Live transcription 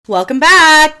Welcome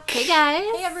back! Hey guys!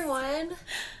 Hey everyone!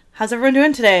 How's everyone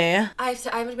doing today?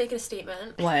 I'm making a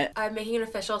statement. What? I'm making an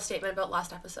official statement about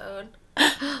last episode.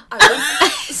 I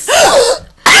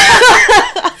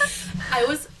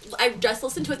just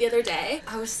listened to it the other day.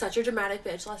 I was such a dramatic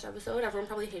bitch last episode. Everyone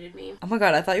probably hated me. Oh my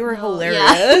god, I thought you were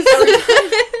hilarious.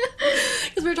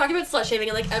 Because we were talking about slut shaming,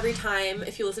 and like every time,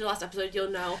 if you listen to last episode, you'll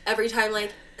know. Every time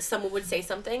like someone would say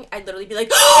something, I'd literally be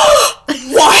like,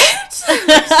 "What?"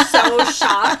 So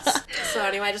shocked. So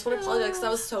anyway, I just want to apologize because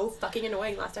that was so fucking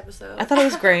annoying last episode. I thought it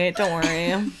was great. Don't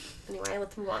worry. Anyway,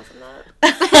 let's move on from that.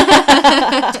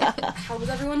 How was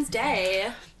everyone's day?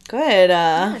 Good.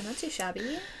 Yeah, not too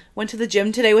shabby. Went to the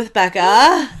gym today with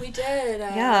Becca. We did.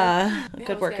 Yeah.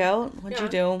 Good workout. Good. What'd you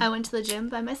do? I went to the gym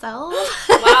by myself.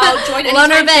 Wow, join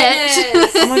Loner Anytime bitch.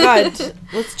 Fitness. Oh my god.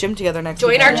 Let's gym together next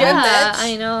Join week. our gym. Yeah, bitch.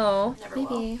 I know. Never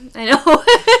Maybe. I know.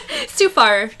 It's too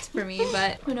far for me,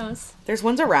 but who knows? There's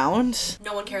ones around.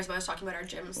 No one cares about us talking about our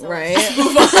gym, so Right. let's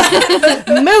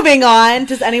move on. Moving on.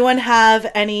 Does anyone have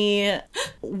any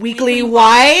weekly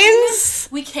wines?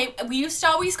 We used to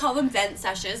always call them vent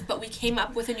sessions, but we came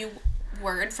up with a new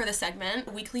word for the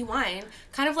segment, weekly wine.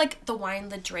 Kind of like the wine,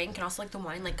 the drink, and also like the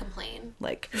wine, like complain.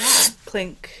 Like,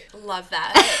 clink. Love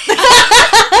that.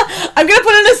 I'm gonna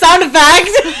put in a sound effect.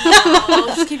 I'll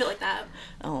just keep it like that.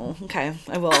 Oh, okay.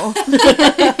 I will.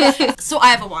 So I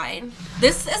have a wine.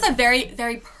 This is a very,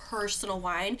 very personal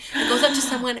wine. It goes up to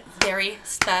someone very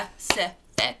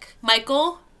specific.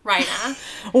 Michael Reina.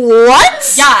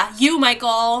 What? Yeah, you,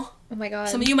 Michael. Oh my god.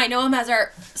 Some of you might know him as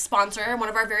our sponsor, one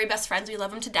of our very best friends. We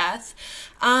love him to death.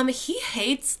 He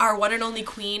hates our one and only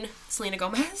queen, Selena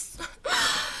Gomez.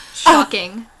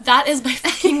 Shocking. That is my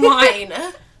fucking wine.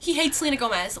 He hates Selena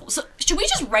Gomez. So should we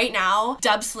just right now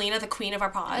dub Selena the queen of our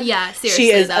pod? Yeah, seriously.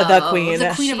 She is though. the queen.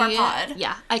 The queen of our pod.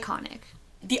 Yeah, iconic.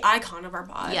 The icon of our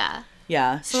pod. Yeah.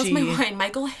 Yeah, So that's my wine.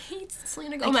 Michael hates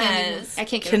Selena Gomez. I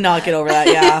can't cannot get over that,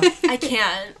 yeah. I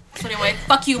can't. So anyway,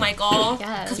 fuck you, Michael.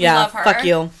 Yes. Because we Yeah, love her. fuck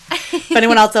you. If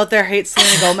anyone else out there hates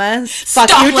Selena Gomez, fuck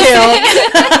Stop you too.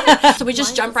 listening. So we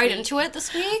just jump right into it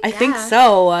this week. I think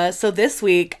so. So this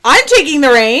week, I'm taking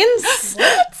the reins.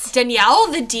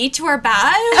 Danielle, the D to our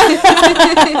bad.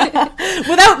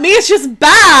 Without me, it's just Ba.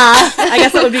 I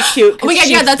guess that would be cute. Oh my god,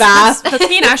 yeah, that's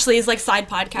me and Ashley's like side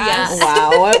podcast. Yeah.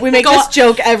 Wow, we make this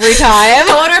joke every time.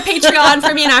 Go on our Patreon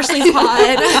for me and Ashley's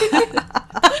pod.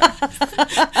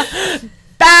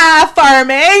 Ba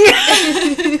farming.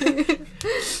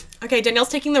 Okay, Danielle's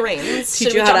taking the reins. Teach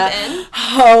Should you we how jump to in?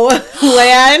 hoe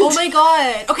land. Oh my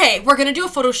god. Okay, we're gonna do a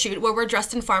photo shoot where we're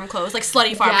dressed in farm clothes, like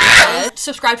slutty farm Yes. clothes.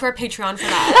 Subscribe to our Patreon for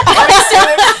that.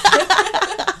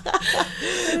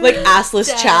 Like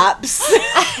assless chaps.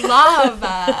 Love.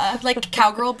 Like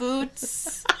cowgirl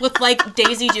boots with like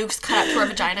Daisy Dukes cut up to our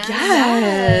vagina.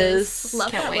 Yes.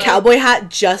 Love Can't that wait. look. Cowboy hat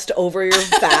just over your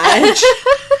vag.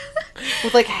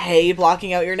 With like hay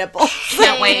blocking out your nipple.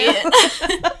 Can't wait.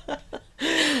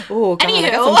 Oh, God, I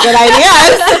Anywho. got some good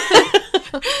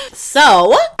ideas.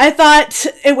 So, I thought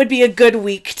it would be a good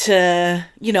week to,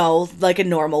 like a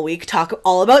normal week, talk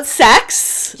all about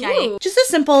sex. Yikes. Just a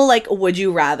simple, would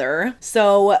you rather.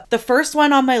 So, the first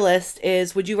one on my list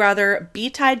is, would you rather be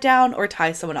tied down or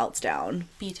tie someone else down?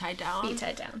 Be tied down. Be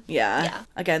tied down. Yeah. Yeah.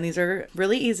 Again, these are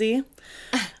really easy.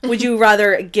 Would you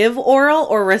rather give oral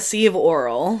or receive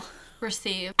oral?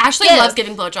 Receive. Ashley Give. loves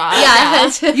giving blowjobs. Yeah.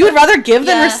 You would rather give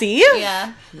than receive?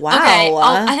 Yeah. Wow. Okay,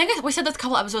 I think we said this a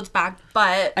couple episodes back,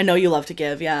 but I know you love to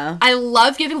give, yeah. I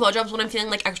love giving blowjobs when I'm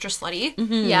feeling like extra slutty.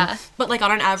 Yeah. But like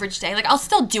on an average day, like I'll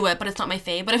still do it, but it's not my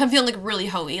fave. But if I'm feeling like really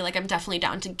hoey, like I'm definitely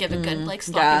down to give a good like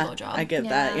sloppy Yeah, blowjob. I get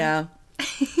that, Yeah. yeah.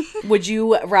 Would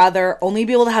you rather only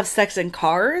be able to have sex in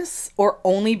cars or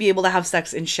only be able to have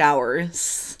sex in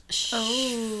showers?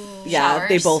 Oh. Yeah,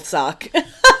 they Showers. both suck.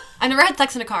 I never had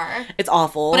sex in a car, It's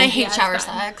awful. but I hate Yeah, it's shower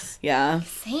fun. sex. Yeah,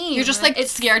 Same. You're just like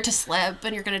scared to slip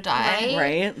and you're gonna die.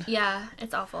 Right? right? Yeah,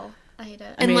 it's awful. I hate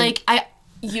it. And mean- like I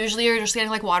usually you're just getting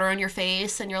like water on your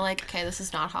face and you're like, okay, this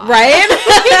is not hot. Right?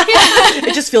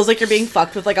 It just feels like you're being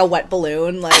fucked with like a wet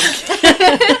balloon. Like,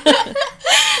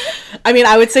 I mean,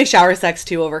 I would say shower sex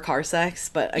too over car sex,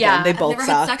 but again, Yeah, they I've both Never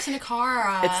suck. had sex in a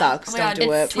car. It sucks. Oh my Don't God,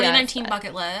 do it's it. 2019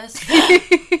 bucket list.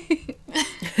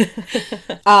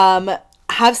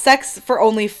 Have sex for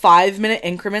only 5-minute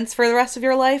increments for the rest of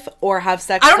your life, or have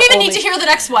sex I don't for even only, need to hear the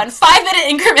next one. 5-minute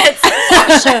increments.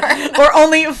 For sure. or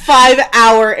only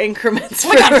 5-hour increments for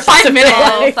my God, the rest 5 of your minutes.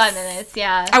 Oh, life. 5 minutes,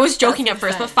 yeah. I was joking at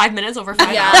first, but 5 minutes over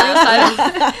 5 yeah,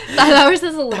 hours. 5 hours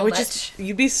is a little I would much. just,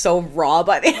 you'd be so raw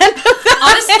by the end of that.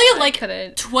 Honestly, like,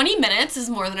 Couldn't. 20 minutes is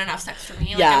more than enough sex for me.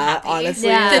 Like, Yeah, I'm happy. honestly.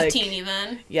 Yeah. like, 15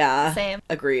 even. Yeah. Same.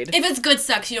 Agreed. If it's good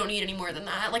sex, you don't need any more than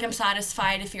that. Like, I'm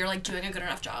satisfied if you're, like, doing a good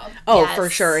enough job. Oh, Yes. for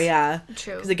sure, yeah.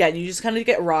 True. Because again, you just kind of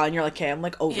get raw and you're like, okay, I'm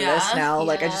like over this Yeah, now.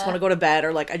 Like, I just yeah. want to go to bed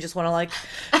or like, I just want to like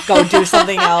go do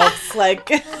something else. Like,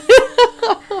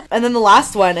 and then the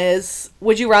last one is,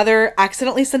 would you rather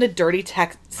accidentally send a dirty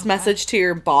text message to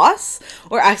your boss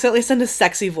or accidentally send a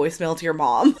sexy voicemail to your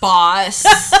mom? Boss.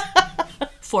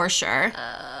 For sure.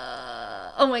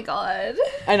 Oh my god.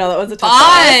 I know that one's a tough Boss.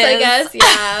 one. I guess,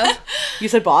 yeah. You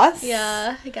said boss?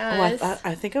 Yeah, I Oh, guess.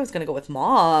 I think I was gonna go with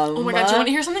mom. Oh my god, do you want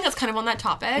to hear something that's kind of on that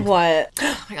topic? What?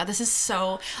 Oh my god, this is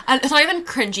so... It's not even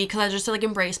cringy because I just like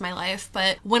embrace my life,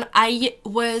 but when I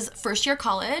was first year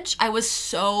college, I was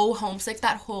so homesick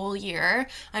that whole year.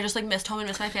 I just like missed home and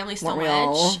missed my family so Weren't we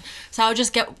all? much. So I would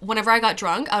just get... Whenever I got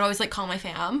drunk, I would always like call my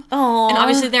fam. Aw. And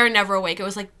obviously they were never awake. It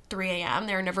was like 3 a.m.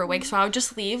 They were never awake, so I would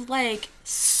just leave like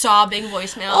sobbing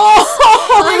voicemails.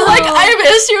 Like, I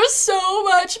miss you so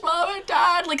much, Mom and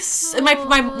Dad. Like,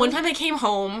 my one time I came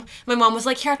home, my mom was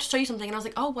like, here, I have to show you something. And I was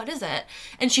like, oh, what is it?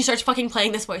 And she starts fucking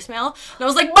playing this voicemail. And I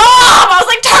was like, Mom! I was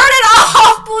like, turn it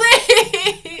off,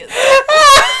 please!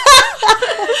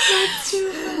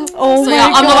 Oh So my yeah,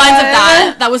 on the lines of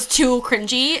God. that was too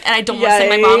cringy, and I don't want to send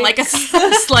my mom like a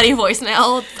slutty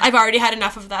voicemail. I've already had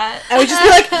enough of that. I would just be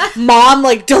like, Mom,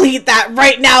 like, delete that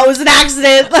right now. It was an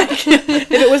accident. Like,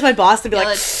 if it was my boss, they'd be Yeah,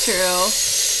 like, that's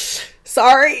true.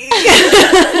 sorry.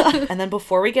 And then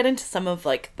before we get into some of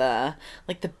like the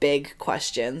big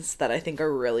questions that I think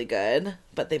are really good,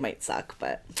 but they might suck,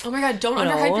 but Oh my god, don't Who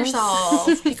underhype knows?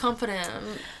 yourself. Be confident.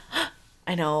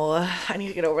 I know I need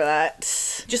to get over that.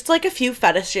 Just like a few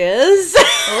fetishes.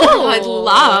 Oh, I'd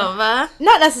love.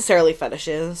 Not necessarily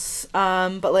fetishes,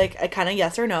 but like a kind of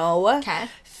yes or no. Okay.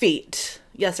 Feet.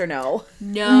 Yes or no?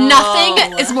 No.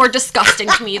 Nothing is more disgusting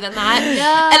to me than that.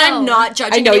 No. And I'm not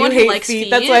judging I know you anyone hate who likes feet, feet.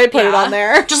 that's why I put it on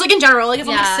there. Just like in general, like if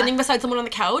I'm like Yeah. sitting beside someone on the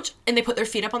couch and they put their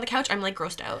feet up on the couch, I'm like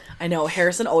grossed out. I know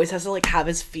Harrison always has to like have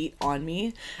his feet on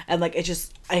me, and like it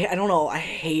just I don't know, I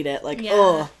hate it. Like Yeah.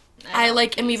 ugh. I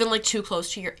like am even like too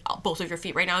close to your both of your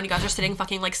feet right now, and you guys are sitting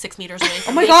fucking like 6 meters away Oh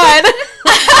from my me. god.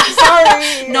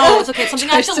 Sorry. No, it's okay. It's something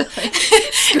I have to. Tries to, like,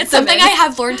 It's something I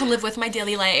have learned to live with my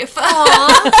daily life.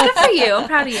 Aw, good for you. I'm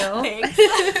proud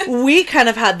of you. We kind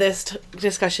of had this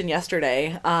discussion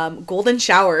yesterday. Golden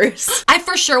showers. I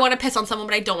for sure want to piss on someone,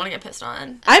 but I don't want to get pissed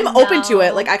on. I'm open to it.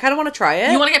 No. Like I kind of want to try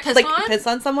it. You wanna get pissed like, on? Piss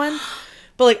on someone,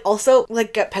 but like also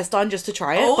like get pissed on just to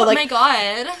try it. Oh but like my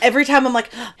god. every time I'm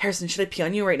like, Harrison, should I pee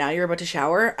on you right now? You're about to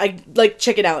shower. I like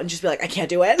chicken out and just be like, I can't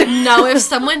do it. No, if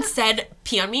someone said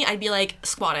pee on me, I'd be like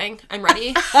squatting. I'm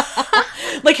ready.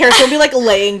 Like Harrison will be like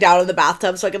laying down in the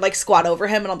bathtub so I can like squat over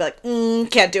him and I'll be like,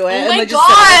 can't do it. Oh and my like, just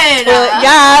sit in the God. toilet.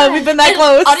 Yeah, we've been that And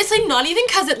close. honestly, not even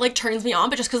because it like turns me on,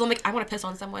 but just because I'm like, I want to piss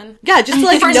on someone. Yeah, just to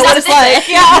like For know what it's nothing- like.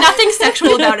 Yeah. Nothing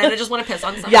sexual about it. I just want to piss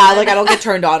on someone. Yeah, like I don't get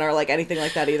turned on or like anything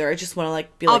like that either. I just want to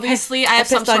like be like, Obviously, hey, I have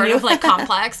some pissed on sort you. of like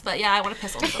complex, but yeah, I want to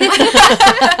piss on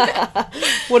someone.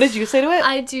 What did you say to it?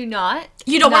 I do not.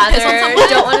 You don't wanna piss on Neither. someone?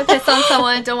 Don't want to piss on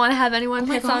someone. Don't want to have anyone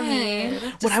my piss on me. God.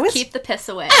 Just When I was- keep the piss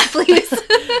away, please.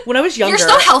 When I was younger, You're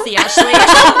still healthy, Ashley. You're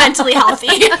still mentally healthy.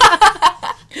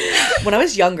 when I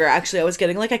was younger, actually, I was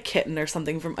getting like a kitten or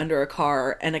something from under a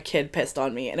car, and a kid pissed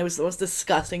on me, and it was the most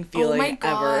disgusting feeling my ever.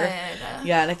 God.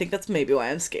 Yeah, and I think that's maybe why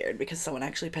I'm scared because someone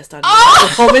actually pissed on me at the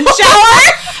home and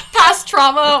shower. Past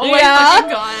trauma. Oh my Yeah. fucking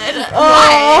god. Oh.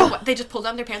 Why? What, they just pulled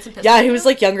down their pants and pissed Yeah, on he you? was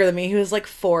like younger than me. He was like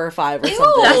 4 or 5 or Ew,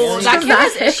 something. That's that kid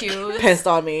has dramatic. issues. Pissed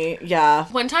on me. Yeah.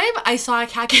 One time, I saw a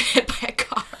cat get hit by a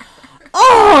car.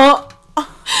 Oh.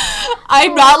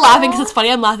 I'm not laughing because it's funny.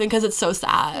 I'm laughing because it's so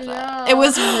sad. No. It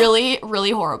was really,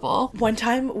 really horrible. One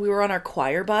time we were on our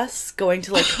choir bus going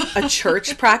to like a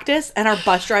church practice, and our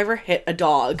bus driver hit a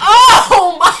dog.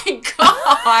 Oh my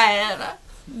god.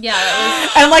 Yeah,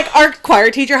 that And like our choir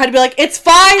teacher had to be like, "It's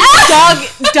fine. The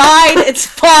dog died. It's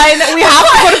fine. We have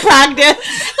to go to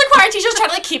practice." The choir teachers try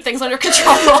to like keep things under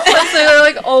control. was. So they were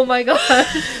like, oh my god.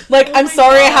 Like, I'm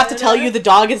sorry, I have to tell you the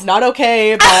dog is not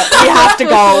okay, but we have to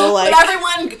go. Like, But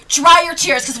everyone, dry your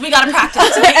tears because we got to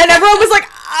practice. and everyone was like,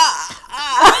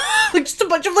 like just a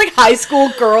bunch of like high school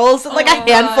girls and like a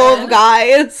handful of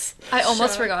guys. I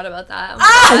almost forgot about that.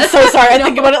 I'm so sorry. I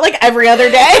think about it like every other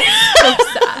day. so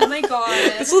sad. Oh my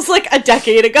god. This was like a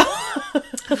decade ago.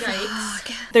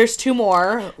 Yikes. There's 2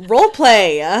 more. Role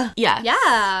play. Yeah.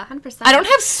 Yeah, 100%. I don't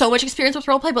have so much experience with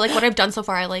roleplay, but like what I've done so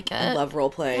far, I like it. I love role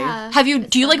play. Yeah.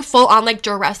 Do you like full on like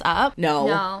dress up? No.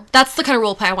 No. That's the kind of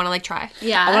roleplay I want to like try.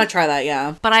 Yeah. I want to try that,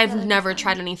 yeah. But I've never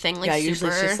tried anything like Yeah, super.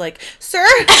 usually it's just like, sir,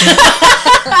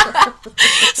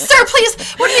 Sir, please,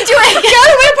 what are you doing? get out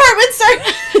of my apartment, sir.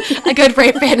 A good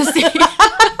rape fantasy.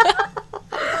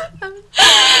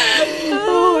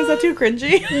 Oh, is that too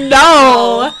cringy?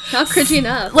 No. Not cringy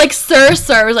enough. Like sir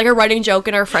was like a running joke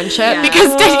in our friendship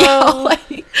because Danielle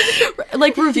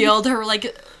like revealed her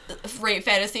like rape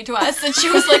fantasy to us, and she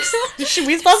was like, Should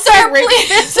we stop "Sir, saying rape?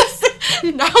 please."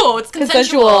 No, it's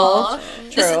consensual.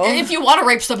 True. If you want to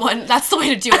rape someone, that's the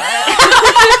way to do it.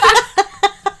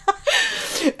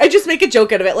 I just make a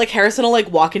joke out of it. Like, Harrison will,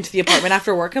 like, walk into the apartment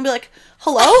after work and be like,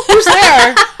 hello? Who's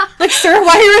there? Like, sir,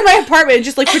 why are you in my apartment? And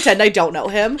just, like, pretend I don't know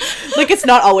him. Like, it's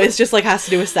not always just, like, has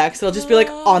to do with sex. It'll just be, like,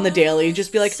 on the daily.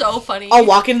 Just be like, So funny. I'll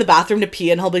walk into the bathroom to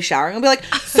pee and he'll be showering. I'll be like,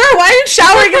 sir, why are you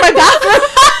showering in my bathroom?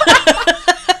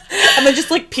 And then just,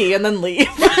 like, pee and then leave.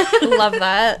 Love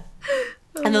that.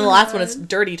 And then the last one is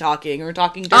dirty talking or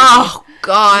talking dirty. Oh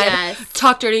God! Yes.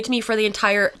 Talk dirty to me for the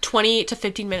entire 20 to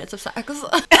 15 minutes of sex.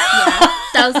 Yeah.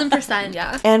 1000%.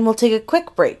 Yeah. And we'll take a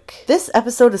quick break. This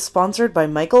episode is sponsored by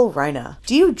Michael Reina.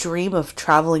 Do you dream of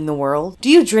traveling the world? Do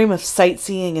you dream of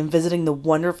sightseeing and visiting the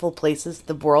wonderful places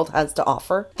the world has to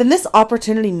offer? Then this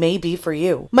opportunity may be for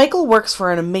you. Michael works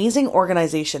for an amazing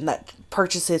organization that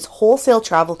purchases wholesale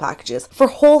travel packages for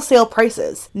wholesale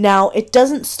prices. Now, it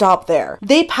doesn't stop there.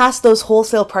 They pass those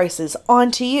wholesale prices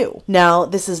on to you. Now,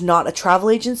 this is not a travel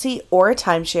agency or a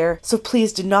timeshare, so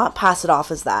please do not pass it off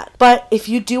as that. But if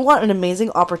you do want an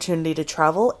amazing opportunity to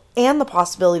travel and the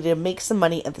possibility to make some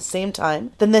money at the same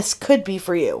time, then this could be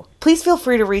for you. Please feel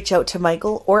free to reach out to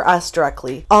Michael or us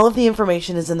directly. All of the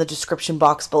information is in the description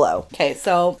box below. Okay,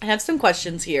 so I have some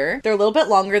questions here. They're a little bit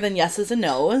longer than yeses and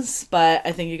nos, but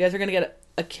I think you guys are going to get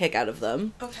a kick out of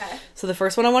them. Okay. So the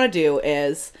first one I want to do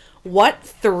is, what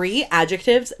 3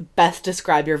 adjectives best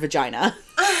describe your vagina?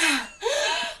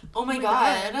 Oh my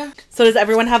god. So does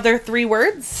everyone have their 3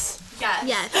 words? Yes.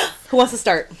 Yes. Who wants to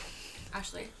start?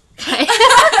 Ashley. Okay.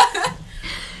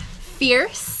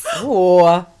 Fierce,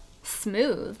 Ooh.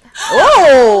 smooth,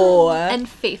 Oh. and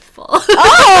faithful.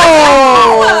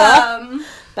 Oh.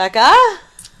 Becca?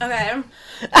 Okay.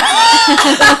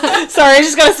 Sorry, I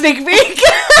just got a sneak peek.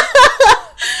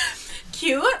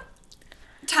 Cute.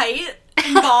 Tight.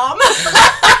 And bomb.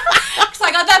 Cause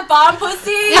I got that bomb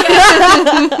pussy.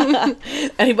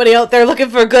 Anybody out there looking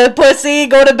for good pussy,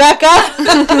 go to Becca.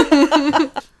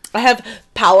 I have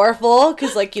powerful,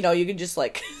 because, like, you know, you can just,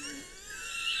 like...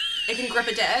 I can grip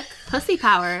a dick. Pussy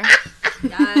power.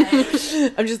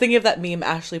 Yes. I'm just thinking of that meme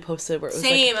Ashley posted where it was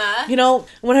Same. like, you know,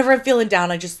 whenever I'm feeling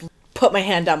down, I just put my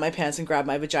hand down my pants and grab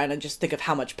my vagina and just think of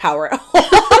how much power it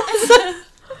holds.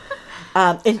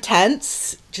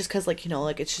 Intense, just because, like, you know,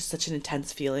 like, it's just such an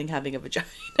intense feeling having a vagina.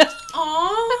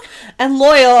 Aww. And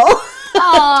loyal. Oh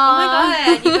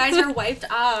my god, you guys are wiped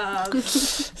up.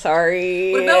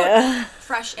 Sorry. What about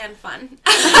fresh and fun?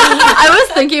 I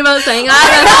was thinking about saying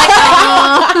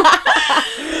that.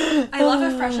 I love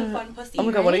a fresh and fun pussy. Oh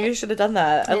my god, one of you should have done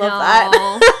that. I I love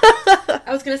know. that.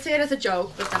 I was gonna say it as a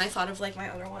joke, but then I thought of like my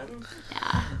other one.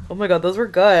 Yeah. Oh my god, those were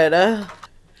good.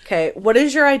 Okay, what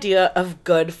is your idea of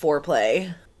good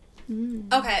foreplay?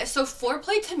 Okay, so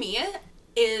foreplay to me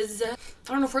is, I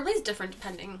don't know, foreplay is different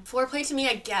depending. Foreplay to me,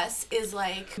 I guess, is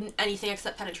like anything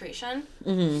except penetration.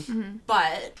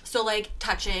 But, so like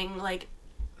touching, like,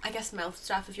 I guess mouth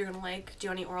stuff if you're gonna like do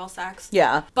any oral sex.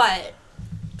 Yeah. But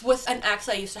with an ex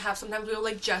I used to have, sometimes we would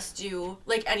like just do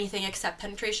like anything except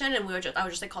penetration, and I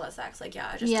would just like call that sex. Like, yeah,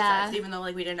 I just did Yeah. sex, even though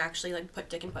like we didn't actually like put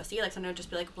dick in pussy. Like sometimes it would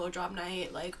just be like blowjob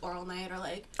night, like oral night, or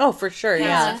like Oh, for sure, hand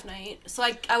yeah. stuff night. So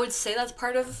I would say that's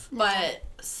part of, but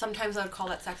sometimes I would call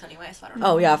that sex anyway. So I don't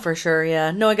know. Oh, yeah, for sure, yeah.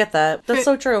 No, I get that. That's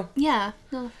so true. Yeah.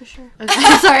 No, for sure. Okay.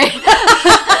 Sorry.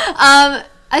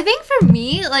 I think for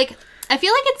me, like, I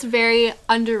feel like it's very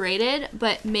underrated,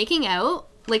 but making out,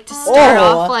 like, to start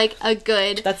Oh. off, like, a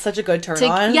good... That's such a good turn To,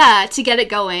 on. yeah, to get it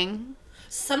going.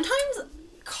 Sometimes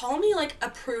call me like a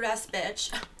prude ass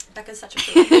bitch. Becca's such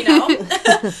a prude, you know?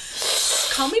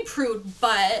 Call me prude,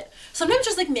 but sometimes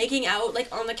just like making out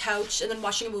like on the couch and then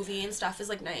watching a movie and stuff is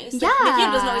like nice. Like, Yeah. making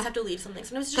out doesn't always have to lead something.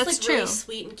 Sometimes it's just That's like really true.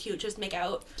 sweet and cute. Just make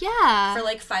out Yeah. for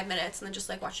like 5 minutes and then just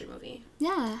like watch your movie.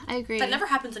 Yeah, I agree. That never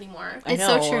happens anymore. I It's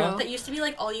so know. true. That used to be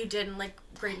like all you did in like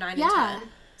grade 9 Yeah. and 10.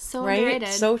 So Right? underrated.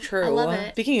 So true. I love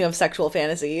it. Speaking of sexual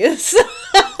fantasies,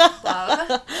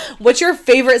 Love. what's your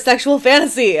favorite sexual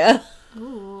fantasy?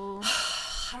 Ooh.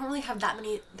 I don't really have that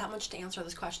much to answer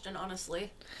this question,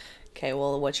 honestly. Okay,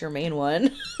 well, what's your main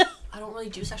one? I don't really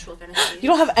do sexual fantasies. You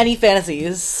don't have any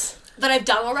fantasies. That I've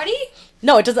done already?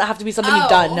 No, it doesn't have to be something you've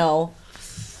done. No.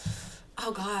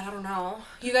 Oh God, I don't know.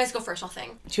 You guys go first. I'll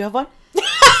think. Do you have one?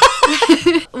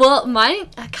 Well, mine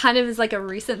kind of is like a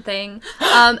recent thing.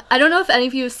 I don't know if any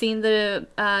of you have seen the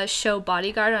show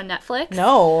Bodyguard on Netflix.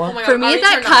 No. Oh my God, For me, already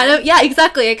that turned kind on. of, yeah,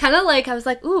 exactly. I kind of like, I was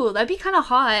like, ooh, that'd be kind of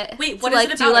hot. Wait, what to, is like,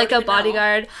 it do about? like I a don't even know.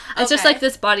 bodyguard. It's just Okay. like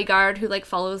this bodyguard who like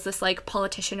follows this like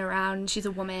politician around. And she's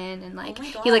a woman, and like Oh my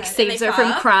he like God. saves And her they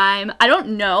from fuck? crime. I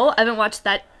don't know. I haven't watched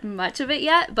that much of it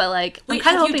yet, but like Wait, I'm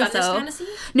kind of have you hoping done so. this fantasy?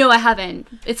 No, I haven't.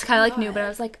 It's kind of like new, God. but I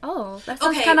was like, oh, that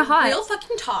sounds Okay, kind of hot. real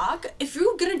fucking talk. If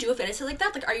you're gonna do a fantasy like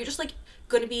that, like, are you just like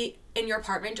gonna be in your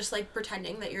apartment, just like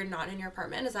pretending that you're not in your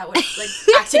apartment? Is that what like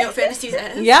acting out fantasies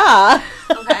is? Yeah.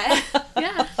 Okay.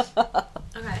 Yeah.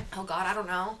 Okay. Oh God, I don't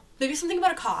know. Maybe something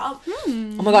about a cop. Oh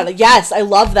my God. Yes, I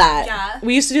love that. Yeah.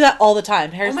 We used to do that all the time.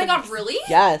 Oh Harrison. my God, really?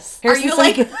 Yes. Are Harrison you said-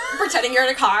 like pretending you're in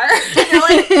a car? And you're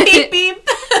like beep beep,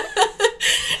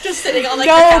 just sitting on like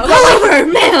Go, the couch. go over,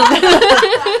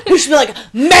 ma'am. He should be like,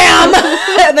 ma'am,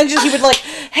 and then just he would like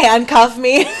handcuff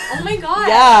me. Oh my God.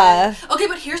 Yeah. Okay,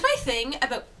 but here's my thing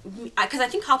about, because I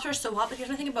think cops are so hot. But here's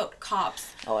my thing about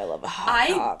cops. Oh, I love a hot I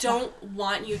cop. don't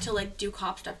want you to like do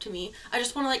cop stuff to me. I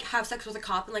just want to like have sex with a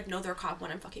cop and like know they're a cop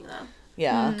when I'm fucking them.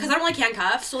 Yeah. Because I don't like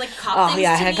handcuffs, so like cop Oh things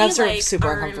yeah, to handcuffs me, are like, super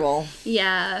aren't- uncomfortable.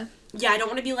 Yeah. Yeah, I don't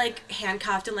want to be like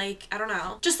handcuffed and like I don't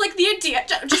know, just like the idea,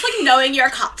 just like knowing you're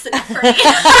a cop's enough for me.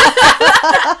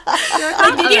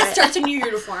 Like maybe it starts in your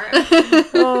uniform.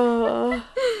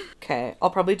 Okay, I'll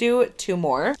probably do 2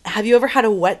 more. Have you ever had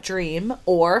a wet dream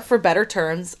or, for better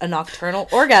terms, a nocturnal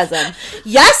orgasm?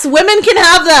 Yes, women can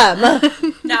have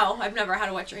them. No, I've never had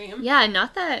a wet dream. Yeah,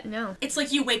 not that, no. It's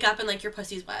like you wake up and like your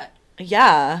pussy's wet.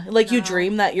 Yeah, like you No.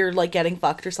 dream that you're like getting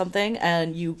fucked or something,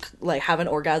 and you like have an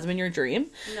orgasm in your dream,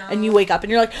 No. and you wake up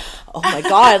and you're like, oh my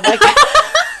God, like,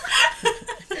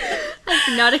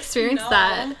 I've not experienced No.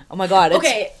 that. oh my God, it's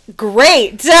Okay.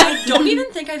 great. I don't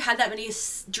even think I've had that many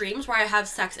dreams where I have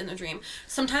sex in the dream.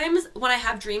 Sometimes when I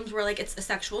have dreams where like it's a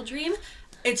sexual dream,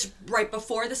 it's right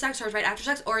before the sex or it's right after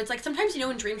sex, or it's like sometimes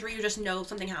in dreams where you just know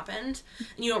something happened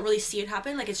and you don't really see it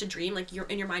happen, like it's a dream, like you're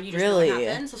in your mind you just know Really? it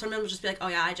happened. So sometimes it'll just be like, oh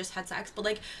yeah, I just had sex, but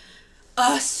like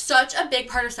such a big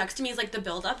part of sex to me is like the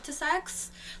build up to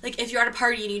sex. Like if you're at a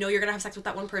party and you know you're gonna have sex with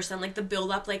that one person, like the build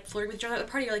up, like flirting with each other at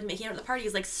the party or like making out at the party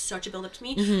is like such a build up to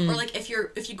me. Or like if you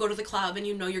go to the club and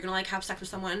you know you're gonna like have sex with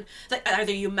someone that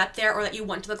either you met there or that you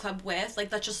went to the club with,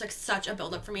 like that's just like such a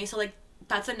build up for me. So like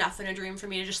that's enough in a dream for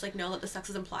me to just like know that the sex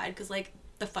is implied, because like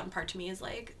the fun part to me is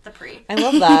like the pre. I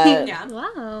love that. Yeah.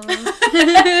 Wow.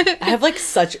 I have like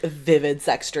such vivid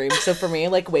sex dreams. So for me,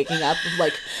 like waking up,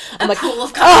 like I'm like, Pool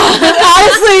of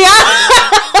honestly, yeah.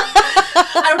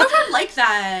 I don't know if I'm like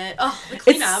that. Oh, the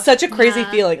cleanup. It's such a crazy Yeah.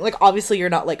 feeling. Like obviously you're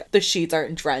not like the sheets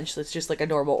aren't drenched. It's just like a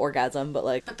normal orgasm, but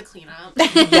like but the cleanup.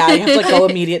 yeah, you have to like go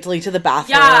immediately to the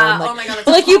bathroom. Yeah, Like, oh my God, that's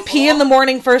but like you pee awful. in the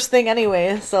morning first thing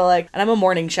anyway. So like, and I'm a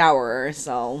morning showerer,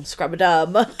 so scrub a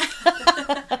dub.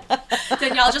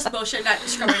 Danielle just motioned at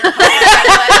scrubbing her pussy.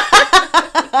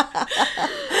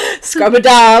 Scrub a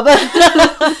dub.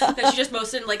 Then she just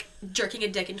motioned like jerking a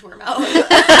dick into her mouth.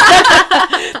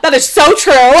 That is so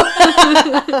true.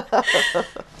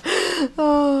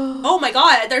 Oh my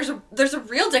God, there's a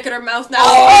real dick in her mouth now.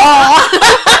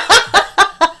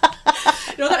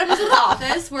 You know that episode of The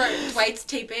Office where Dwight's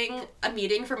taping a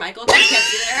meeting for Michael because he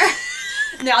can't be there?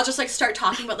 And they all just like start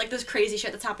talking about like this crazy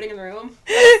shit that's happening in the room.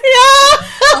 Yeah.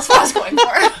 That's what I was going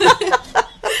for.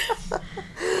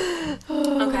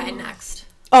 Okay, next.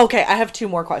 Okay, I have 2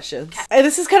 more questions. And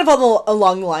this is kind of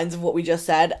along the lines of what we just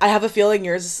said. I have a feeling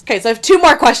yours... Okay, so I have 2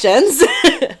 more questions.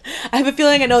 I have a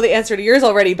feeling I know the answer to yours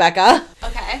already, Becca.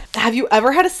 Okay. Have you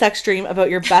ever had a sex dream about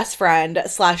your best friend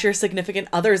 / your significant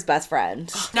other's best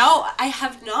friend? No, I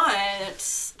have not.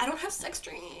 I don't have sex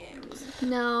dreams.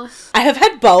 No. I have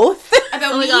had both.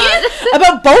 About Oh my me? God.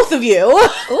 About both of you.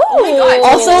 Oh my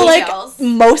God. Also, like, Details.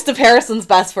 most of Harrison's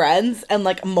best friends and,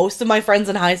 like, most of my friends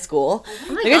in high school. Oh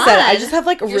my Like I said, I God. just have,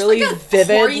 like, You're really just, like, a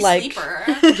vivid, Corey like... sleeper.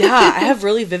 Yeah, I have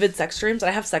really vivid sex dreams, and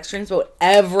I have sex dreams about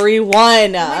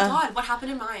everyone. Oh my God, what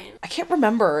happened in mine? I can't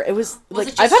remember. It was, Was like,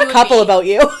 it I've just had you a and couple me? about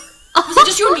you. Was it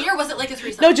just you and me, or was it like a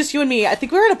threesome? No, just you and me. I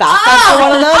think we were in a bathtub for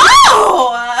one of them.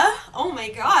 Oh my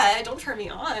God, don't turn me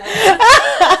on.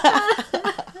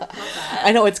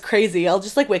 I know, it's crazy. I'll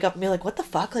just, like, wake up and be like, what the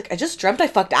fuck? Like, I just dreamt I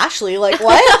fucked Ashley. Like,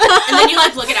 what? And then you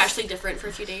like look at Ashley different for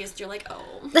a few days. You're like, oh.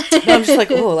 No, I'm just like,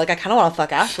 oh, like, I kind of want to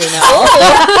fuck Ashley now.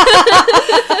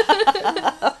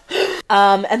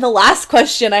 And the last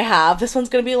question I have, this one's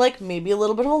going to be, like, maybe a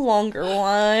little bit of a longer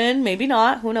one. Maybe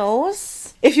not. Who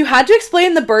knows? If you had to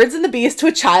explain the birds and the bees to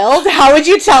a child, how would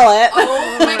you tell it?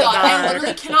 Oh my god, I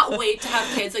literally cannot wait to have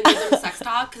kids and give them sex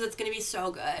talk because it's gonna be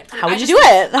so good. How would you do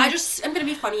it? I'm gonna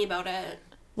be funny about it.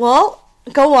 Well,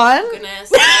 go on.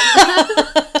 Goodness.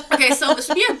 Okay, so this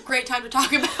would be a great time to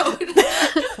talk about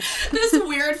this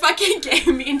weird fucking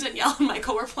game me and Danielle and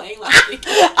Michael were playing last week. So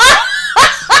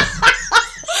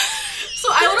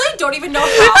I literally don't even know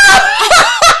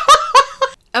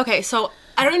how. Okay, so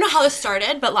I don't even know how this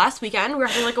started, but last weekend we were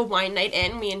having like a wine night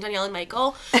in, me and Danielle and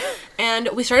Michael, and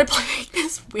we started playing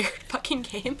this weird fucking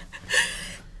game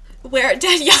where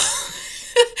Danielle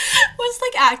was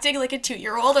like acting like a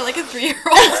 2-year-old or like a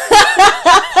 3-year-old.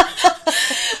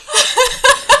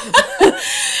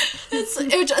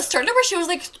 It just started where she was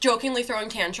like jokingly throwing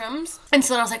tantrums, and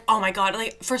so then I was like, oh my god,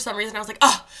 like for some reason I was like,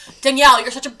 oh, Danielle,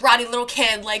 you're such a bratty little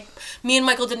kid, like me and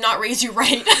Michael did not raise you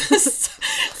right.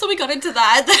 So we got into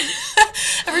that.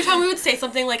 Every time we would say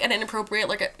something like an inappropriate,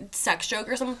 like a sex joke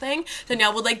or something,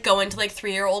 Danielle would like go into like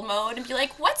 3-year-old mode and be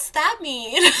like, what's that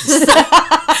mean? So me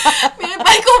and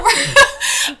Michael were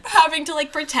having to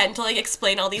like pretend to like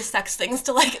explain all these sex things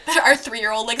to like our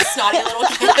 3-year-old like snotty little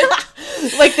kid.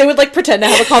 Like they would like pretend to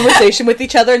have a conversation with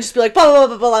each other and just be like, blah, blah,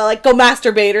 blah, blah, blah, like go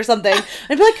masturbate or something.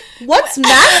 I'd be like, what's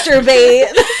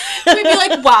masturbate? We'd be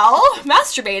like, well,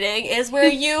 masturbating is where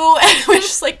you, and we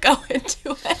just like go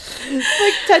into it.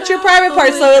 Like touch your private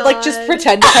parts, so I would like just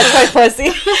pretend to touch my pussy.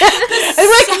 And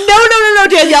we're like, no,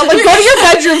 Danielle, like go to your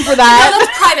bedroom for No, that.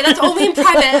 that's private. That's only in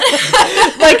private.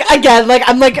 Like again, like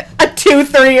I'm like a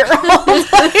 2-3-year-old.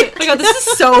 Oh my god, this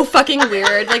is so fucking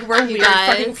weird. Like we're weird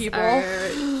guys fucking people.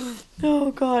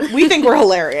 Oh god, we think we're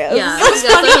hilarious. Yeah, It was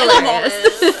that's funny in the hilarious.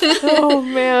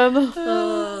 moment.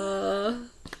 Oh man,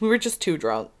 we were just too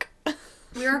drunk.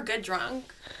 We were good drunk.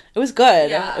 It was good.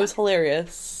 Yeah. It was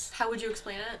hilarious. How would you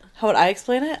explain it? How would I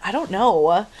explain it? I don't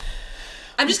know.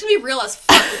 I'm just gonna be real as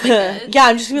fuck with my kids. Yeah,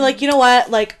 I'm just gonna be like, you know what?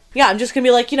 Like, yeah, I'm just gonna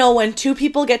be like, you know, when 2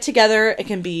 people get together, it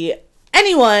can be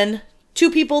anyone. 2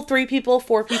 people, 3 people,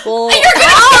 4 people. You're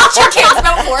gonna teach your kids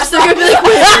about force. They're gonna be like,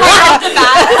 right off the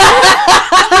bat.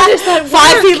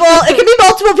 5 people. It can be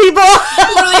multiple people.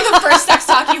 Literally, the first sex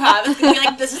talk you have is gonna be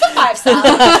like, this is a 5-step.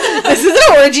 This is an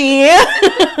orgy.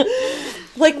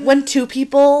 Like when 2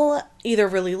 people either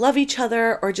really love each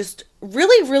other or just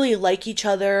really, really like each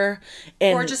other,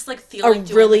 and Or just like feel are like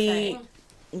doing really, the thing.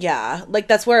 yeah, like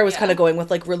that's where I was Yeah. kind of going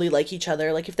with like really like each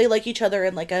other. Like if they like each other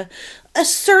in like a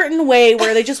certain way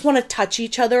where they just want to touch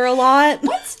each other a lot.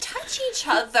 Let's touch each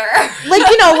other. Like,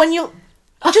 you know, when you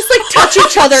just like touch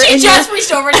each other She in just your,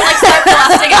 reached over to like start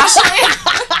blasting Ashley.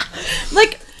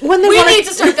 like when they We want need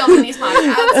to start filming these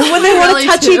podcasts. when they want Really to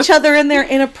touch do. each other in their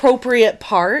inappropriate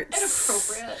parts.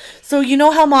 Inappropriate. So you know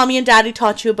how mommy and daddy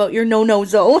taught you about your no-no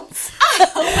zones?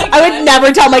 I would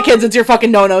never tell my kids it's your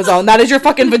fucking no-no zone. That is your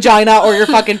fucking vagina or your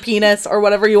fucking penis or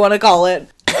whatever you want to call it.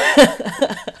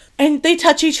 And they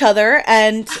touch each other,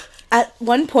 and at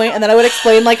one point, and then I would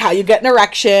explain like how you get an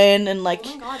erection and like,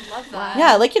 Oh my god, love that.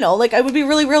 yeah, like, you know, like I would be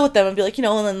really real with them and be like, you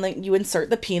know, and then like you insert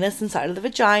the penis inside of the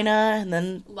vagina, and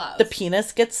then Love. the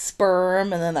penis gets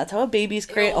sperm, and then that's how a baby's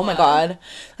created. Oh my Ew. god,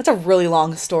 that's a really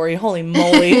long story. Holy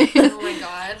moly! Oh my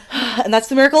god. And that's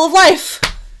the miracle of life.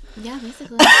 Yeah,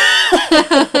 basically.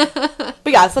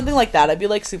 But yeah, something like that. I'd be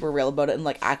like super real about it and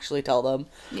like actually tell them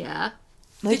Yeah.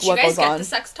 like Did you what guys goes get on. the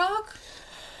sex talk?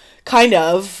 Kind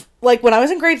of. Like when I was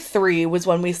in grade 3 was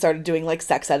when we started doing like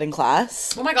sex ed in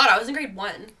class. Oh my god, I was in grade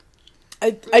 1.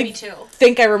 I Maybe 2.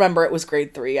 think I remember it was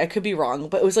grade 3. I could be wrong,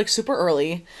 but it was like super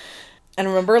early. And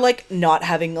I remember like not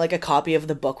having like a copy of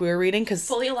the book we were reading because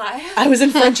Fully alive. I was in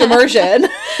French immersion.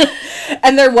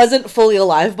 And there wasn't Fully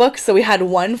Alive books, so we had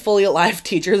one Fully Alive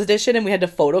teacher's edition and we had to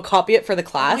photocopy it for the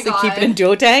class and keep it in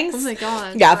duotangs. Oh my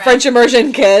god. Yeah, Correct. French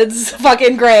immersion kids.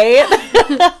 Fucking great.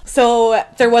 So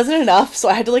there wasn't enough, so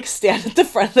I had to like stand at the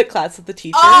front of the class with the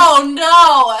teacher. Oh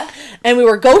no! And we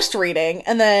were ghost reading,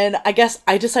 and then I guess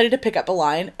I decided to pick up a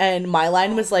line, and my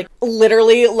line was like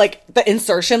literally like the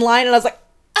insertion line, and I was like,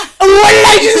 what did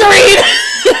I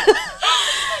just read?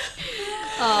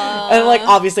 And like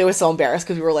obviously I was so embarrassed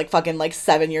because we were like fucking like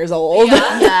 7 years old.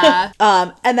 Yeah.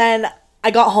 Yeah. And then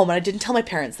I got home and I didn't tell my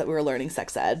parents that we were learning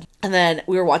sex ed. And then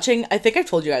we were watching, I think I've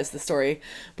told you guys this story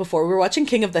before, we were watching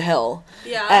King of the Hill.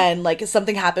 Yeah. And like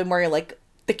something happened where like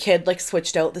the kid like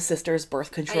switched out the sister's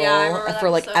birth control Yeah, I remember that for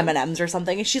like episode. M&Ms or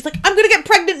something. And she's like, I'm gonna get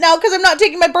pregnant now because I'm not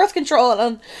taking my birth control.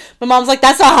 And my mom's like,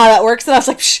 that's not how that works. And I was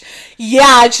like, Psh,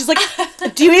 yeah. And she's like,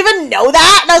 do you even know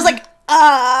that? And I was like,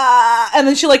 and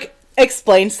then she like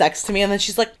explained sex to me, and then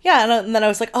she's like, yeah. And then I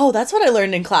was like, oh, that's what I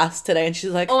learned in class today. And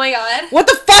she's like, Oh my god. what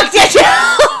the fuck did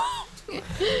you?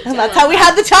 And that's how we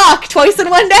had the talk twice in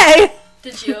one day.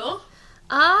 Did you?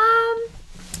 I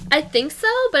I think so,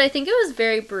 but I think it was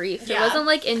very brief. It Yeah. wasn't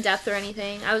like in depth or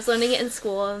anything. I was learning it in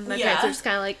school, and my parents Yeah. were just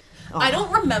kind of like, I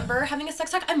don't remember having a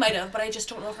sex talk. I might have, but I just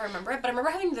don't know if I remember it. But I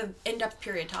remember having the in-depth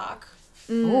period talk.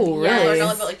 Oh, Yeah, I learned really?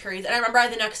 all about like periods. And I remember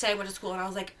the next day I went to school and I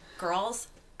was like, girls,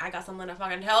 I got something to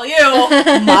fucking tell you.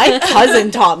 My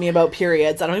cousin taught me about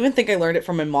periods. I don't even think I learned it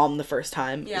from my mom the first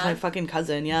time. It was Yeah. my fucking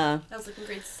cousin, yeah. I was like in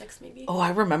grade 6 maybe. Oh,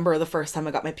 I remember the first time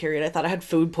I got my period. I thought I had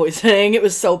food poisoning. It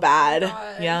was so bad.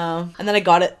 God. Yeah. And then I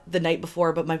got it the night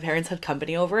before, but my parents had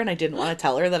company over and I didn't want to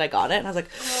tell her that I got it. And I was like,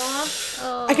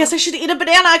 I guess I should eat a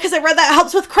banana because I read that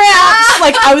helps with cramps.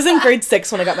 Like, I was in grade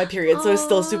 6 when I got my period, so I was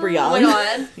still super young. Oh my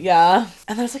god. Yeah.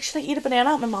 And then I was like, should I eat a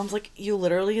banana? My mom's like, you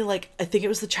literally, like, I think it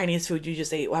was the Chinese food you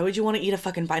just ate. Why would you want to eat a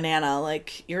fucking banana?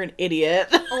 Like, you're an idiot.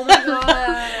 Oh my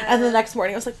god. And the next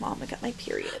morning I was like, Mom, I got my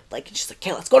period. Like, and she's like,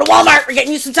 okay, let's go to Walmart. We're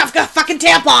getting you some stuff, fucking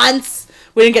tampons.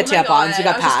 We didn't get Oh my tampons. God. We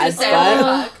got I was just pads. gonna say, But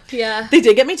oh, fuck. yeah. they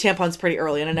did get me tampons pretty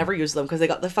early, and I never used them because they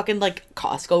got the fucking, like,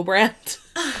 Costco brand.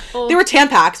 Oh. They were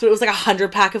Tampax, but it was like 100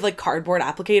 pack of, like, cardboard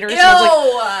applicators. And I was like,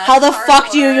 Ew, how the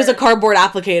fuck do you use a cardboard.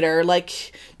 cardboard applicator?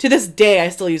 Like, to this day, I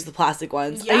still use the plastic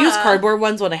ones. I use Yeah. cardboard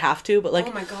ones when I have to, but, like,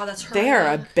 Oh my god, that's horrific. they are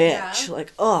a Yeah. bitch.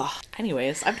 Like, ugh.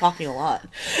 Anyways, I'm talking a lot.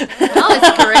 No,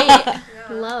 it's great.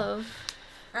 Love.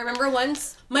 I remember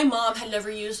once my mom had never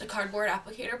used a cardboard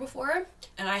applicator before,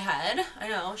 and I had. I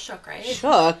know, shook, right?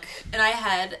 Shook. And I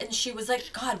had, and she was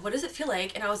like, God, what does it feel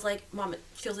like? And I was like, Mom, it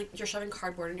feels like you're shoving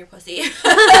cardboard in your pussy.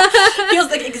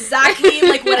 Feels like exactly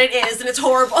like what it is, and it's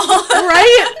horrible.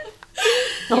 Right?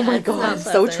 Oh my it's not god,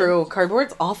 so pleasant. true.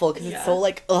 Cardboard's awful because Yeah. it's so,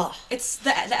 like, ugh. It's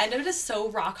the end of it is so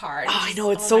rock hard. Oh, I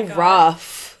know, it's oh so my God.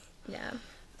 rough. Yeah.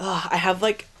 Ugh, I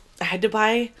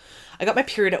got my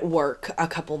period at work a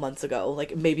couple months ago,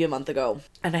 like maybe a month ago.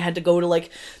 And I had to go to,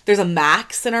 like, there's a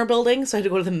Max in our building, so I had to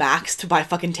go to the Max to buy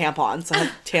fucking tampons. So I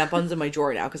have tampons in my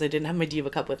drawer now because I didn't have my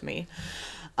Diva cup with me.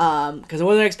 Because I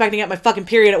wasn't expecting to get my fucking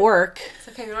period at work. It's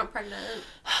okay, you're not pregnant.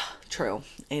 True.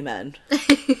 Amen.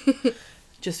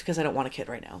 Just because I don't want a kid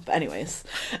right now. But anyways.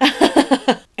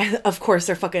 And of course,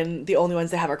 they're fucking, the only ones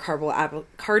they have are cardboard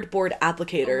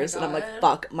applicators. And I'm like, God.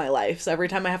 fuck my life. So every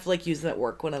time I have to, like, use them at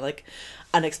work when I, like,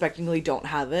 unexpectedly don't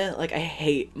have it, like, I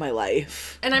hate my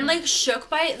life. And I'm like shook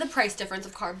by the price difference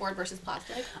of cardboard versus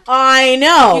plastic. I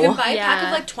know. You can buy a pack of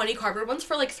Yeah. like 20 cardboard ones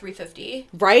for like $3.50.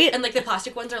 Right? And like the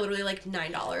plastic ones are literally like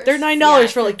 $9. They're $9 Yeah,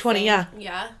 for, like, 20, yeah.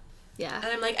 Yeah. Yeah. And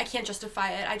I'm like, I can't justify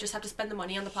it. I just have to spend the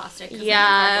money on the plastic. 'cause Yeah,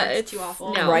 the cardboard's it's too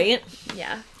awful. no. Right?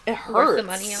 Yeah. It hurts. Worth the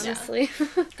money, honestly.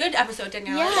 Good episode,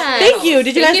 Danielle. Yeah. Thank you.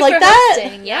 Did you Thank guys like for that?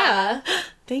 hosting. Yeah.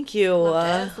 Thank you. It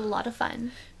was a lot of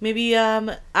fun. Maybe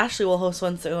Ashley will host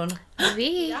one soon.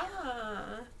 Maybe. Yeah.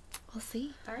 We'll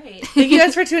see. All right. Thank you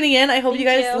guys for tuning in. I hope you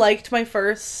guys Thank you. liked my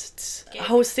first Okay.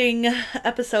 hosting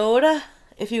episode.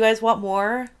 If you guys want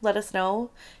more, let us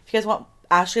know. If you guys want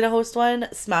Ashley to host one,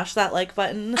 smash that like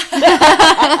button.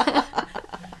 Have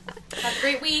a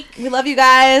great week. We love you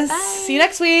guys. Bye. See you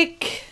next week.